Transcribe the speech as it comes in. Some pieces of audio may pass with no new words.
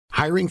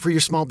Hiring for your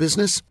small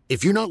business?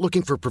 If you're not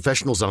looking for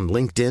professionals on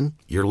LinkedIn,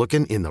 you're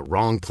looking in the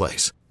wrong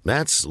place.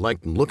 That's like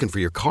looking for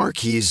your car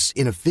keys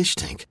in a fish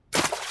tank.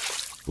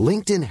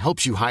 LinkedIn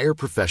helps you hire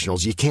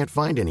professionals you can't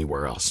find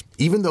anywhere else,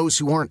 even those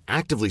who aren't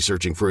actively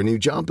searching for a new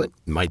job but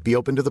might be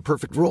open to the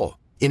perfect role.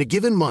 In a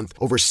given month,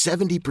 over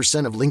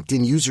 70% of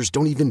LinkedIn users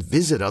don't even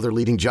visit other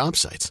leading job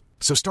sites.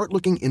 So start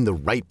looking in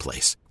the right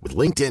place. With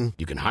LinkedIn,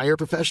 you can hire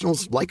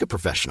professionals like a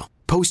professional.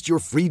 Post your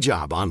free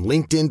job on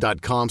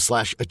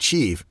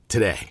linkedin.com/achieve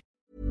today.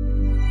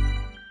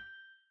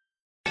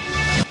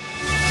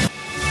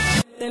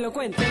 Te lo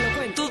cuento.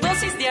 Tu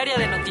dosis diaria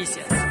de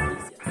noticias.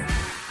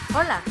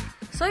 Hola,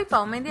 soy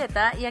Pau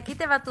Mendieta y aquí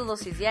te va tu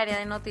dosis diaria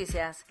de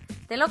noticias.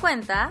 ¿Te lo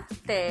cuenta?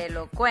 Te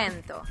lo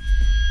cuento.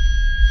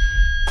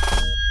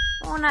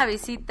 Una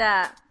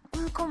visita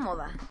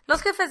incómoda.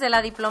 Los jefes de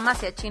la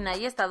diplomacia china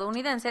y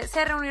estadounidense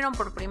se reunieron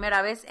por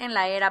primera vez en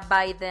la era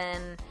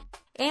Biden.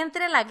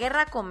 Entre la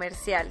guerra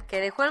comercial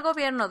que dejó el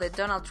gobierno de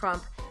Donald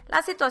Trump,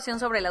 la situación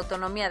sobre la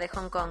autonomía de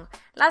Hong Kong,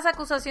 las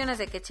acusaciones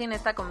de que China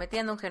está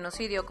cometiendo un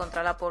genocidio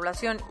contra la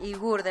población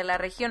uigur de la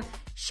región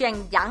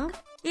Xinjiang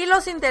y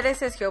los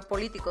intereses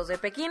geopolíticos de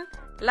Pekín,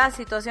 la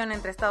situación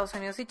entre Estados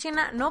Unidos y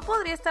China no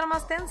podría estar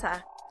más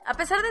tensa. A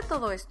pesar de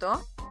todo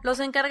esto, los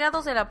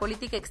encargados de la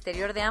política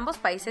exterior de ambos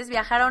países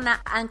viajaron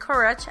a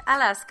Anchorage,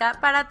 Alaska,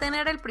 para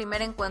tener el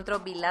primer encuentro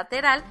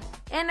bilateral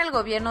en el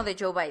gobierno de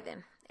Joe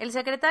Biden. El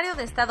secretario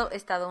de Estado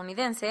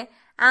estadounidense,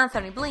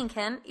 Anthony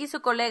Blinken, y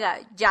su colega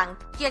Yang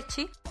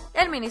Jiechi,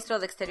 el ministro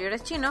de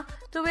Exteriores chino,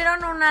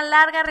 tuvieron una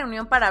larga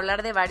reunión para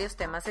hablar de varios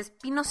temas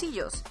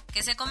espinosillos.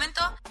 ¿Qué se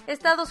comentó?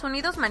 Estados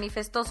Unidos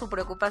manifestó su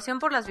preocupación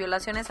por las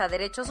violaciones a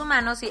derechos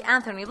humanos y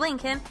Anthony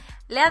Blinken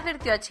le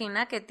advirtió a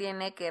China que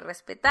tiene que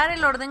respetar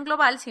el orden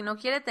global si no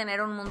quiere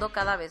tener un mundo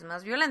cada vez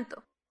más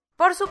violento.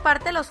 Por su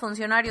parte, los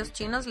funcionarios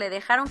chinos le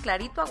dejaron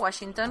clarito a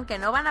Washington que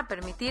no van a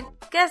permitir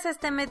que se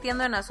esté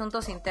metiendo en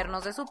asuntos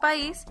internos de su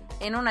país,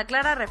 en una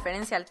clara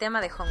referencia al tema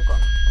de Hong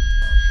Kong.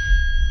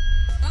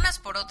 Unas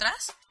por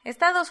otras,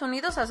 Estados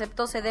Unidos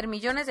aceptó ceder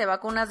millones de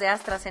vacunas de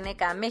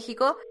AstraZeneca a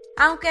México,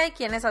 aunque hay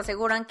quienes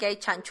aseguran que hay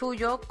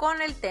chanchullo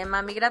con el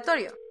tema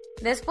migratorio.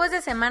 Después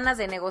de semanas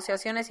de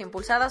negociaciones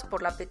impulsadas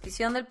por la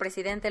petición del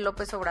presidente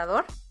López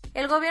Obrador,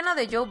 el gobierno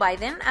de Joe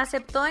Biden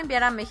aceptó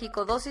enviar a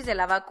México dosis de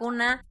la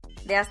vacuna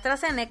de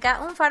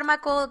AstraZeneca, un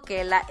fármaco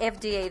que la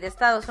FDA de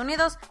Estados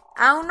Unidos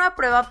aún no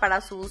aprueba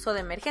para su uso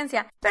de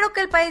emergencia, pero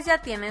que el país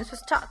ya tiene en su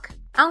stock.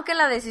 Aunque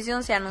la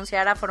decisión se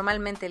anunciará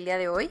formalmente el día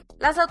de hoy,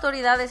 las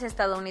autoridades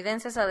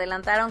estadounidenses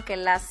adelantaron que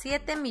las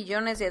 7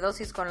 millones de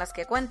dosis con las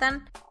que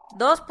cuentan,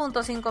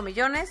 2.5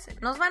 millones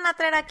nos van a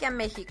traer aquí a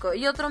México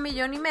y otro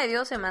 1,5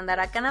 millones se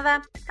mandará a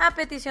Canadá a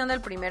petición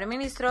del primer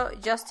ministro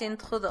Justin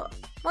Trudeau.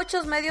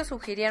 Muchos medios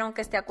sugirieron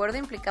que este acuerdo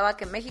implicaba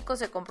que México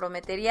se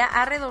comprometería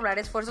a redoblar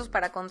esfuerzos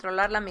para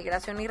controlar la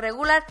migración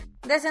irregular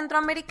de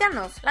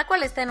centroamericanos, la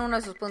cual está en uno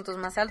de sus puntos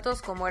más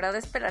altos como era de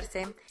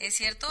esperarse. ¿Es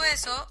cierto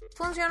eso?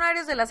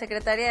 Funcionarios de la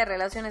Secretaría de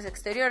Relaciones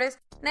Exteriores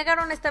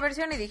negaron esta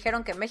versión y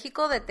dijeron que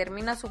México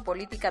determina su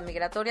política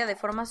migratoria de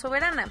forma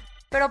soberana.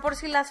 Pero por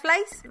si las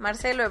flies,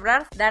 Marcelo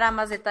Ebrard dará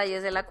más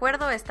detalles del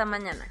acuerdo esta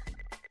mañana.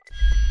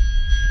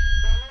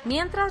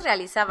 Mientras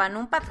realizaban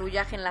un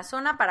patrullaje en la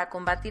zona para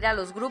combatir a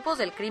los grupos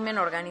del crimen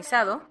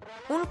organizado,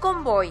 un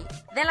convoy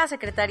de la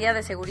Secretaría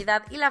de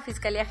Seguridad y la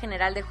Fiscalía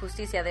General de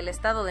Justicia del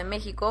Estado de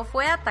México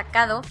fue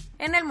atacado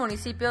en el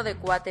municipio de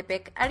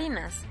Coatepec,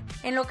 Arinas.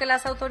 En lo que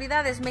las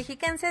autoridades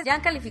mexiquenses ya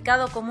han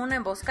calificado como una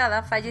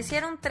emboscada,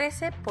 fallecieron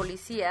 13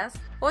 policías,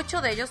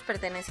 8 de ellos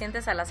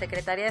pertenecientes a la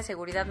Secretaría de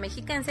Seguridad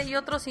mexiquense y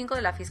otros 5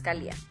 de la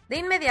Fiscalía. De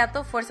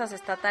inmediato, fuerzas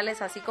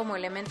estatales así como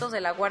elementos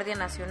de la Guardia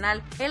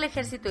Nacional, el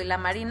Ejército y la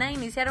Marina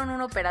iniciaron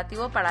un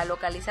operativo para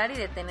localizar y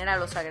detener a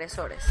los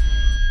agresores.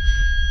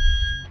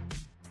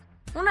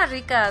 Unas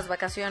ricas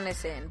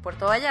vacaciones en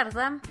Puerto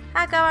Vallarta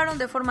acabaron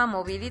de forma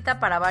movidita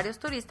para varios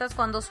turistas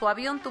cuando su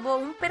avión tuvo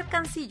un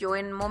percancillo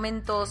en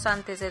momentos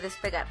antes de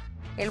despegar.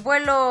 El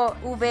vuelo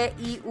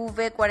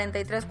VIV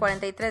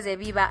 4343 de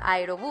Viva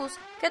Aerobús,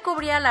 que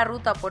cubría la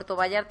ruta Puerto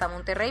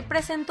Vallarta-Monterrey,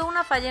 presentó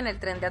una falla en el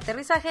tren de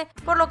aterrizaje,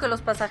 por lo que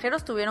los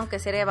pasajeros tuvieron que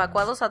ser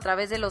evacuados a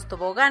través de los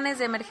toboganes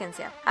de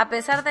emergencia. A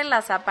pesar de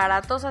las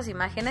aparatosas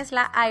imágenes,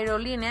 la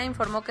aerolínea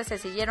informó que se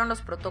siguieron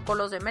los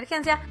protocolos de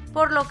emergencia,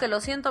 por lo que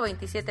los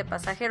 127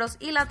 pasajeros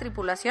y la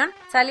tripulación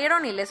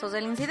salieron ilesos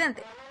del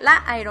incidente.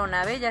 La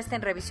aeronave ya está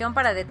en revisión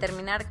para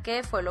determinar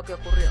qué fue lo que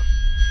ocurrió.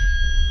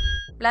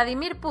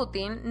 Vladimir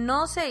Putin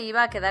no se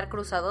iba a quedar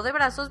cruzado de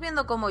brazos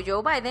viendo cómo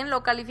Joe Biden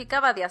lo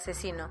calificaba de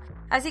asesino.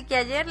 Así que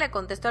ayer le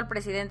contestó al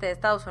presidente de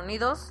Estados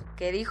Unidos,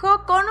 que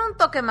dijo con un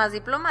toque más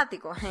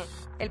diplomático.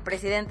 El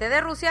presidente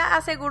de Rusia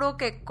aseguró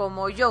que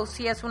como Joe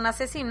sí es un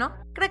asesino,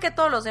 cree que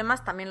todos los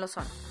demás también lo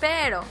son.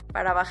 Pero,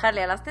 para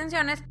bajarle a las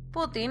tensiones,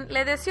 Putin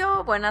le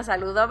deseó buena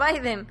salud a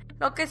Biden.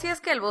 Lo que sí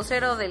es que el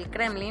vocero del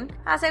Kremlin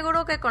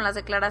aseguró que con las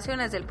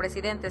declaraciones del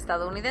presidente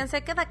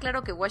estadounidense queda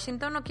claro que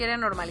Washington no quiere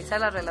normalizar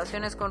las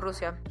relaciones con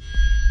Rusia.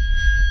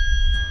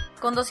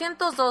 Con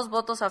 202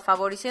 votos a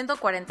favor y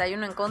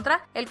 141 en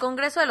contra, el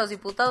Congreso de los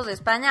Diputados de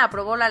España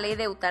aprobó la ley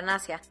de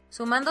eutanasia,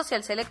 sumándose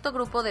al selecto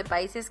grupo de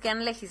países que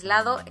han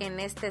legislado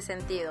en este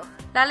sentido.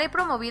 La ley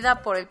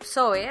promovida por el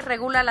PSOE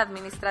regula la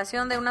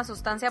administración de una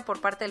sustancia por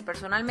parte del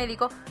personal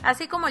médico,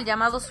 así como el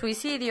llamado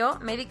suicidio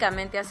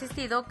médicamente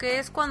asistido, que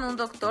es cuando un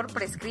doctor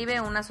prescribe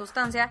una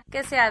sustancia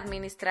que se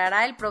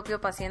administrará el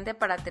propio paciente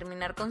para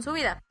terminar con su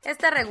vida.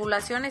 Esta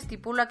regulación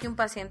estipula que un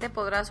paciente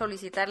podrá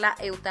solicitar la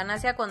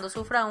eutanasia cuando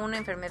sufra una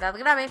enfermedad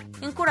grave,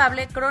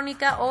 incurable,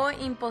 crónica o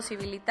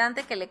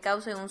imposibilitante que le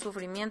cause un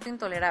sufrimiento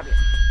intolerable.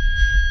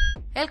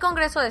 El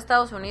Congreso de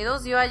Estados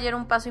Unidos dio ayer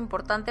un paso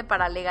importante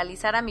para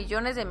legalizar a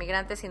millones de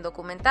migrantes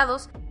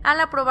indocumentados al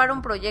aprobar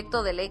un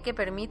proyecto de ley que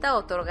permita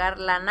otorgar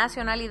la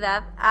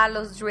nacionalidad a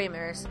los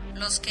Dreamers.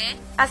 ¿Los qué?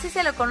 Así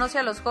se le conoce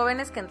a los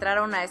jóvenes que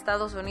entraron a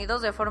Estados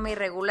Unidos de forma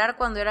irregular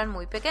cuando eran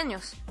muy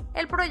pequeños.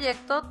 El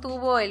proyecto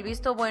tuvo el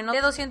visto bueno de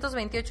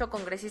 228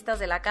 congresistas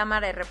de la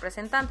Cámara de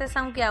Representantes,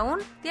 aunque aún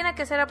tiene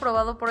que ser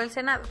aprobado por el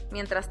Senado.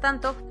 Mientras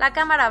tanto, la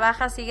Cámara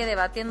Baja sigue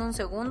debatiendo un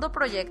segundo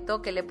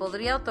proyecto que le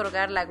podría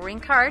otorgar la Green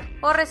Card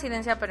o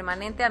residencia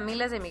permanente a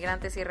miles de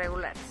migrantes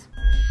irregulares.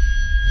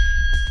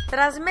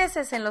 Tras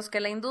meses en los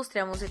que la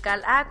industria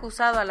musical ha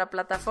acusado a la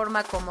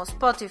plataforma como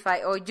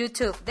Spotify o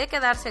YouTube de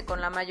quedarse con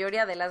la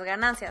mayoría de las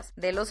ganancias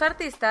de los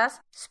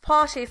artistas,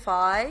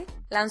 Spotify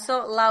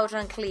lanzó Loud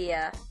and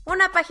Clear,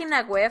 una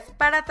página web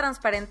para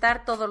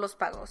transparentar todos los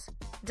pagos.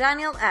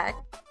 Daniel Ek,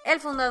 el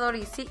fundador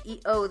y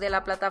CEO de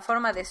la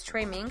plataforma de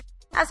streaming,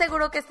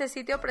 aseguró que este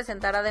sitio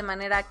presentará de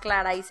manera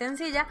clara y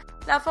sencilla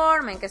la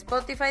forma en que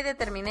Spotify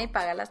determina y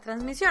paga las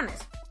transmisiones.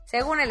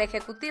 Según el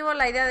ejecutivo,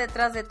 la idea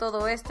detrás de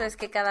todo esto es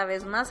que cada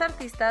vez más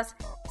artistas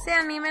se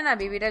animen a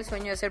vivir el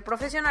sueño de ser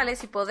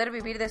profesionales y poder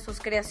vivir de sus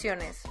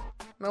creaciones.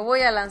 Me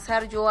voy a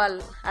lanzar yo a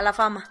la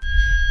fama.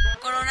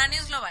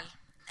 Coronavirus global.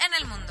 En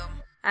el mundo.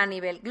 A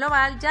nivel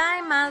global ya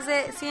hay más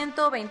de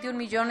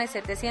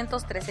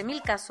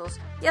 121.713.000 casos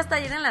y hasta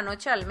ayer en la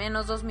noche al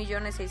menos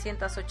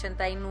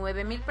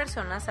 2.689.000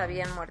 personas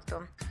habían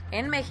muerto.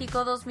 En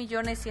México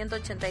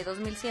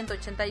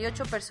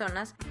 2.182.188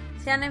 personas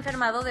se han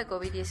enfermado de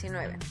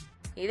COVID-19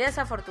 y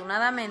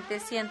desafortunadamente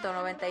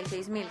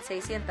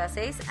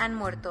 196.606 han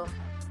muerto.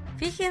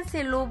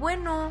 Fíjense lo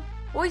bueno,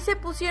 hoy se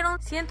pusieron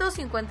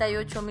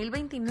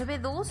 158.029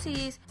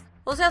 dosis.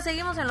 O sea,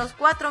 seguimos en los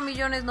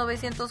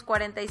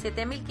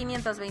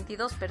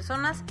 4.947.522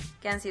 personas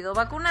que han sido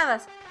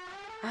vacunadas.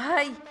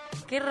 ¡Ay!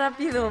 ¡Qué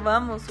rápido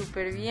vamos!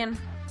 Súper bien.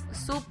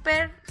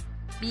 Súper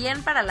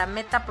bien para la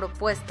meta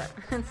propuesta.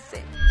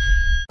 Sí.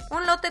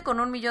 Un lote con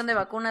 1 millón de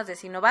vacunas de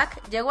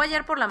Sinovac llegó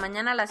ayer por la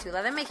mañana a la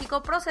Ciudad de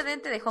México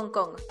procedente de Hong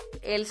Kong.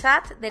 El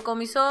SAT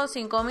decomisó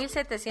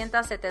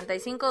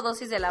 5.775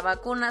 dosis de la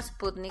vacuna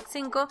Sputnik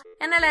V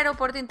en el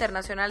Aeropuerto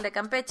Internacional de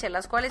Campeche,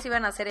 las cuales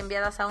iban a ser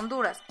enviadas a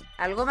Honduras.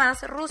 Algo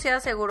más, Rusia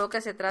aseguró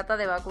que se trata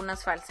de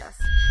vacunas falsas.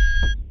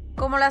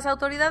 Como las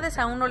autoridades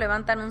aún no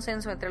levantan un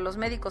censo entre los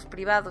médicos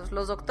privados,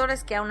 los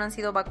doctores que aún han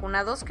sido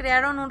vacunados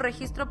crearon un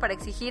registro para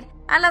exigir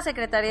a la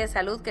Secretaría de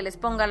Salud que les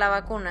ponga la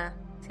vacuna.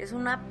 Si es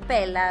una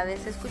pelada,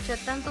 se escucha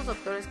tantos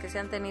doctores que se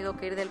han tenido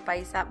que ir del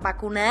país a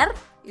vacunar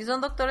y son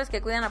doctores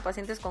que cuidan a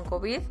pacientes con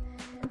COVID.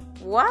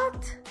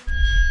 ¿What?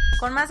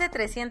 Con más de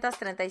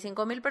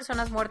 335.000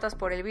 personas muertas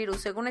por el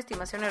virus, según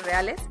estimaciones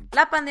reales,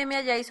 la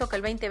pandemia ya hizo que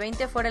el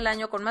 2020 fuera el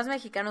año con más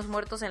mexicanos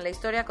muertos en la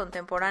historia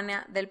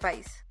contemporánea del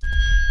país.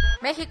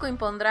 México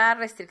impondrá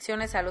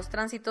restricciones a los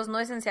tránsitos no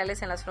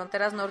esenciales en las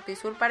fronteras norte y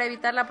sur para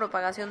evitar la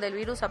propagación del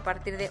virus a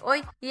partir de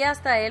hoy y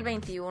hasta el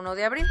 21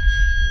 de abril.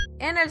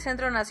 En el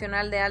Centro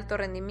Nacional de Alto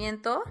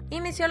Rendimiento,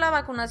 inició la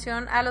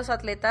vacunación a los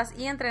atletas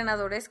y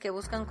entrenadores que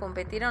buscan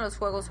competir en los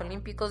Juegos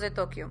Olímpicos de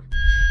Tokio.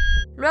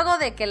 Luego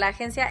de que la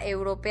Agencia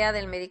Europea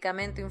del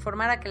Medicamento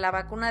informara que la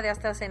vacuna de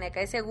AstraZeneca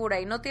es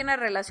segura y no tiene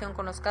relación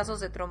con los casos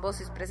de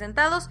trombosis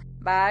presentados,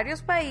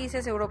 varios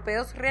países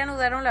europeos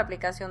reanudaron la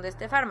aplicación de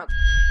este fármaco.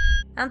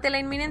 Ante la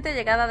inminente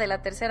llegada de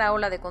la tercera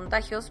ola de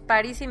contagios,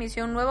 París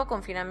inició un nuevo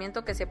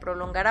confinamiento que se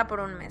prolongará por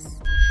un mes.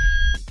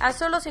 A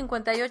solo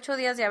 58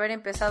 días de haber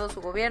empezado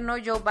su gobierno,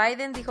 Joe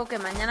Biden dijo que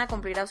mañana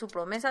cumplirá su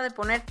promesa de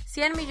poner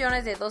 100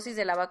 millones de dosis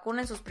de la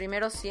vacuna en sus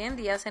primeros 100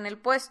 días en el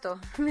puesto.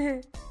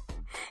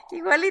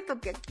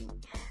 Igualito que aquí.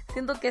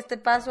 Siento que este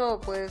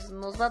paso pues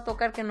nos va a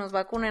tocar que nos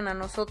vacunen a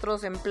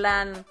nosotros en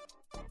plan...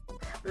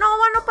 No,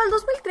 bueno, para el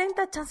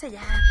 2030, chance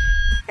ya.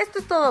 Esto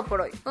es todo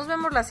por hoy. Nos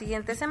vemos la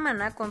siguiente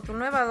semana con tu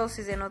nueva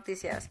dosis de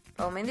noticias.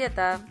 Pau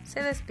Mendieta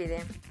se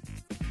despide.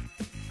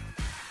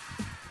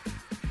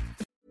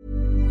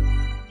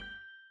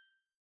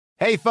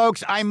 Hey,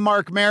 folks, I'm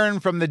Mark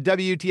Maron from the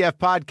WTF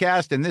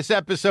Podcast, and this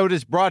episode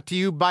is brought to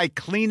you by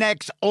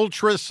Kleenex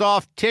Ultra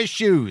Soft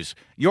Tissues.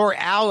 your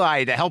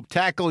ally to help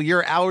tackle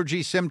your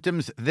allergy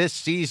symptoms this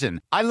season.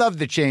 I love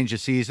the change of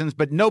seasons,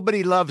 but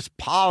nobody loves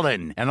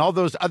pollen and all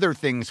those other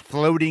things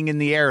floating in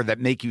the air that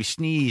make you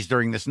sneeze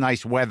during this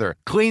nice weather.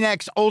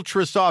 Kleenex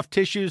Ultra Soft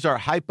Tissues are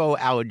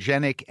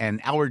hypoallergenic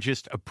and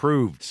allergist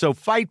approved. So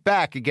fight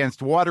back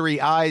against watery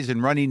eyes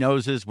and runny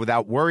noses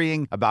without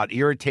worrying about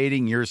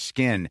irritating your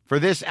skin. For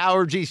this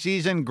allergy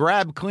season,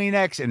 grab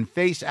Kleenex and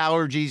face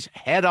allergies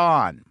head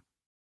on.